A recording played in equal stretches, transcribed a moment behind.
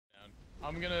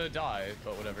I'm gonna die,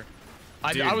 but whatever.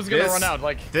 Dude, I was gonna run out,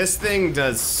 like... This thing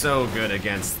does so good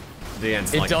against the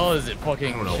ends. It does, it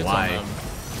fucking I don't know shits why. on them.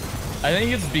 I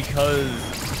think it's because...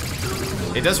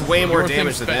 It does way more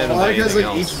damage than anything Why? Because like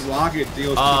else. each rocket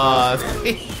deals 2,000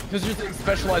 damage. Because your thing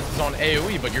specializes on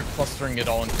AoE, but you're clustering it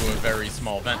all into a very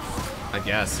small vent. I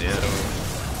guess, yeah.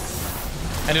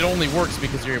 So, and it only works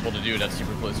because you're able to do it at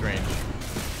super close range.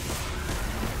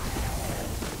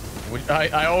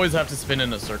 I always have to spin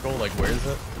in a circle, like where is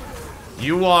it?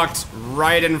 You walked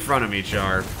right in front of me,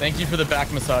 Char. Thank you for the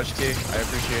back massage, T. I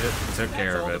appreciate it. Took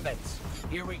care of it.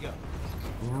 Here we go.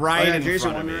 Right in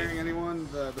Jason, front of me. wondering anyone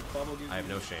the bubble I have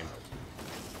no shame.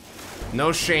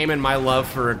 No shame in my love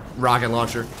for a rocket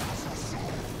launcher.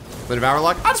 The Devour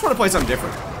Lock? I just want to play something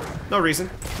different. No reason.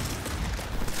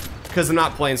 Because I'm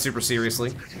not playing super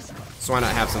seriously. So why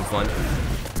not have some fun?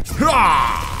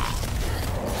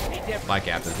 Bye,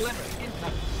 Captain.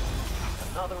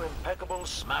 Another impeccable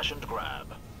smash and grab.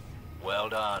 Well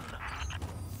done.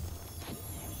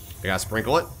 I gotta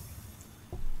sprinkle it.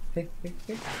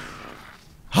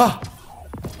 Huh!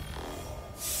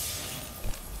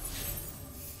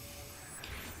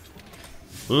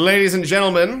 Ladies and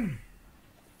gentlemen,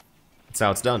 that's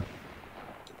how it's done.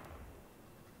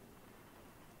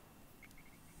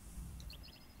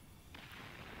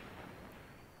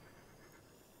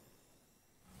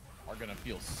 Are gonna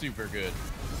feel super good.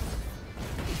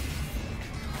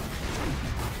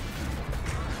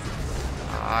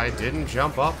 I didn't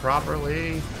jump up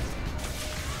properly.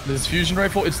 This fusion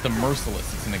rifle, it's the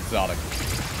Merciless. It's an exotic.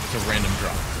 It's a random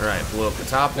drop. Alright, blew up the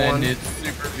top one. And it's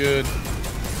super good.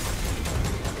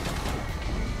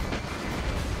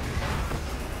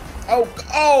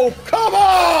 Oh, come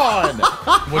on!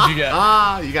 What'd you get?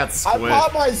 You got I squid.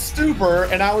 bought my stupor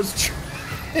and I was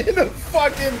trying to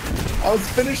I was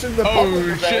finishing the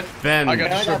Oh shit! Ben, I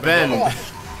got Ben,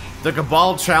 the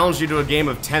Cabal challenged you to a game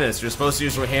of tennis. You're supposed to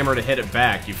use your hammer to hit it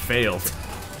back. You failed.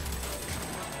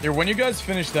 Here, when you guys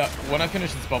finish that, when I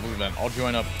finish this bubble event, I'll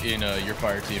join up in your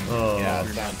fire team. Oh. Yeah,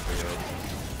 sounds good.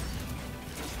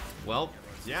 Well,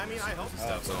 yeah, I mean, I hope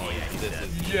so. Oh, yeah, he's dead.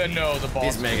 Yeah, no, the boss.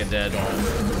 He's mega dead.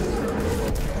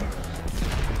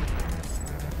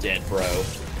 Dead, bro.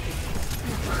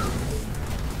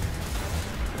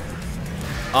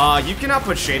 You cannot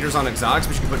put shaders on exotics,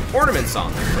 but you can put ornaments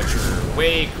on them, which are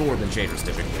way cooler than shaders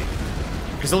typically.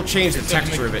 Because they'll change the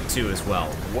texture of it too as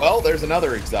well. Well, there's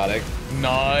another exotic.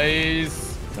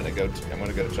 Nice. I'm gonna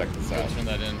go check this out. Turn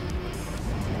that in.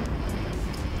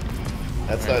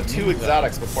 That's two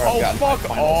exotics before I've gotten my fuck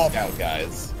final off. scout,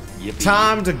 guys. Yippee.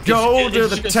 Time to go to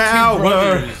the just two tower.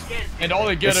 brothers, and all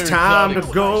they get It's are time to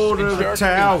exotics. go to And the Shark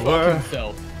tower. can fuck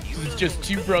himself. It's just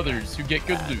two brothers who get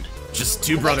good loot. Just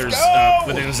two brothers go!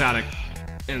 with an exotic.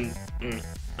 And,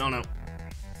 oh no.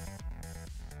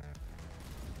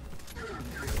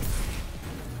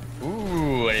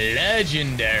 Ooh,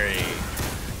 legendary.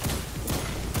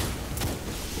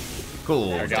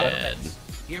 Cool. I got it.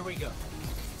 Here we go.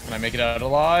 Can I make it out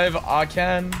alive? I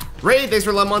can. Ray, thanks for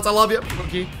 11 months. I love you.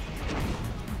 Cookie.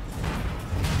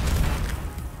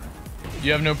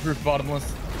 You have no proof,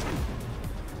 bottomless.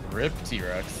 Rip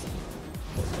T-Rex.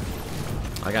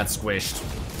 I got squished.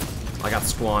 I got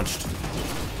squanched.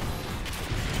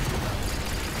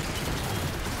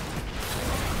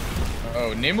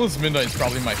 Oh, Nameless Midnight is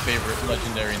probably my favorite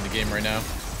legendary in the game right now.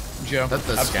 Joe. That's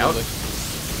the Absolutely.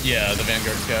 scout? Yeah, the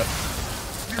Vanguard Scout.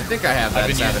 I think I have that.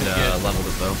 I've been I haven't using it. leveled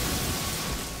it though.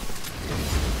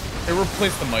 It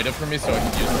replaced the Mida for me, so I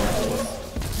could use the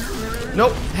Merciless.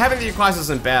 Nope, having the class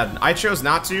isn't bad. I chose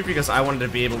not to because I wanted to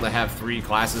be able to have 3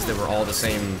 classes that were all the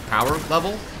same power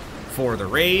level for the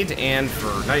raid and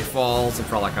for Nightfalls and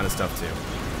for all that kind of stuff too.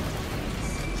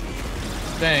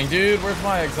 Dang, dude, where's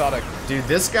my exotic? Dude,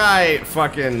 this guy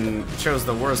fucking chose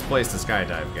the worst place to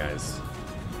skydive, guys.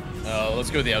 Let's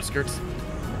go to the outskirts.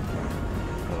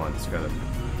 Hold on, just gotta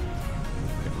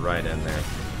get right in there.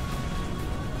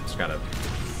 Just gotta.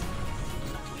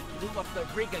 Move up the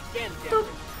rig again, Derek.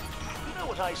 You know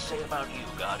what I say about you,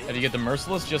 Guardian? How do you get the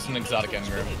Merciless? Just an exotic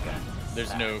engram.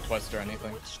 There's no quest or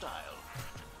anything. With style.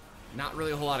 Not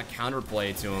really a whole lot of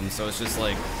counterplay to him, so it's just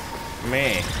like,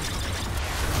 meh.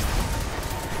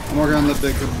 I'm working on the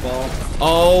big ball.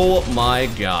 Oh my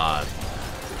god.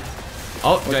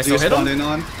 Oh, did I still hit him? In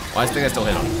on? Oh, I think I still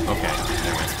hit him. Okay,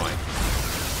 never mind, it's fine.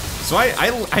 So I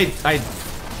don't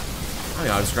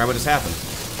know how to describe what just happened.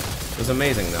 It was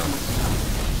amazing though.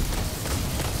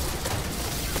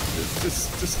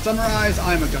 Just summarize,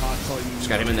 I'm a god. So you Just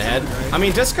got him in the head. I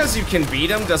mean, just because you can beat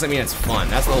him doesn't mean it's fun.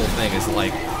 That's the whole thing. Is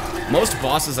like most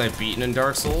bosses I've beaten in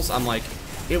Dark Souls, I'm like,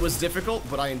 it was difficult,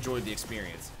 but I enjoyed the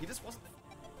experience. He just wasn't.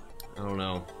 don't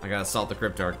know. I gotta assault the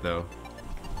Cryptarch though.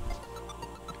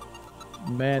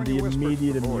 Man, the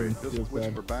immediate immune feels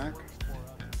bad. Back?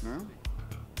 No?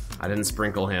 I didn't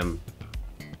sprinkle him.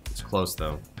 It's close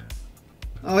though.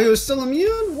 Oh, he was still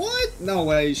immune? What? No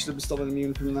way, you should have still been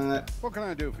immune from that. What can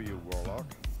I do for you, Warlock?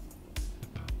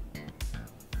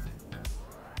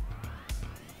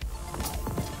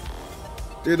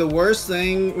 Dude, the worst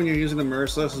thing when you're using the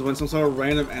Merciless is when some sort of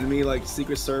random enemy, like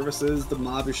Secret Services, the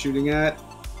mob you're shooting at,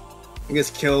 and gets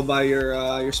killed by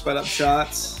your sped up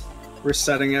shots,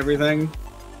 resetting everything.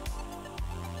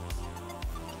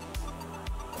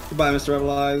 Goodbye, Mr.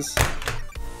 Rebel Eyes.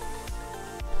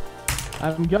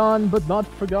 I'm gone, but not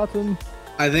forgotten.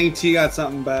 I think T got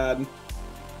something bad.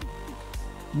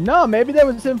 No, maybe that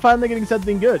was him finally getting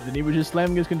something good, and he was just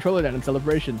slamming his controller down in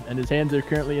celebration, and his hands are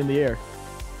currently in the air.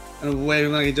 And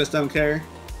waving like he just don't care.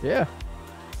 Yeah.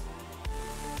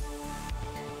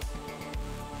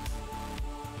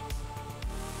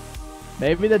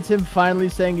 Maybe that's him finally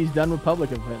saying he's done with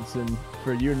public events, and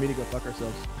for you and me to go fuck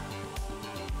ourselves.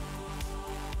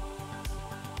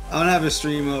 I don't have a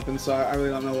stream open, so I really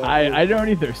don't know what. I don't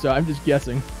either, so I'm just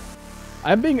guessing.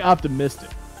 I'm being optimistic.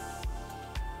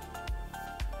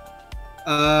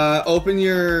 Open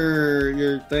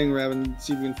your thing, Rev, and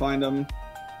see if you can find them.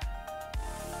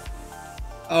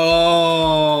 Oh.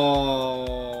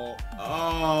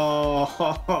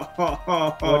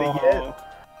 What'd he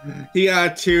get? He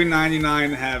got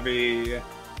 299 heavy.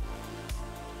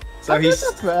 So That's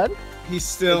not bad. he's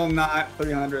still not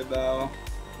 300 though.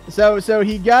 So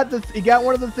he got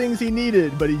one of the things he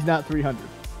needed, but he's not 300.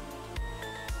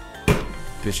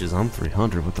 Bitches, I'm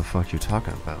 300. What the fuck you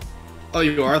talking about? Oh,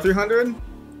 you are 300?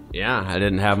 Yeah, I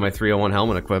didn't have my 301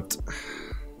 helmet equipped.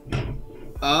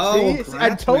 Oh, See,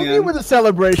 I told you it was a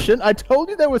celebration. I told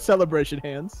you there was celebration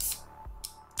hands.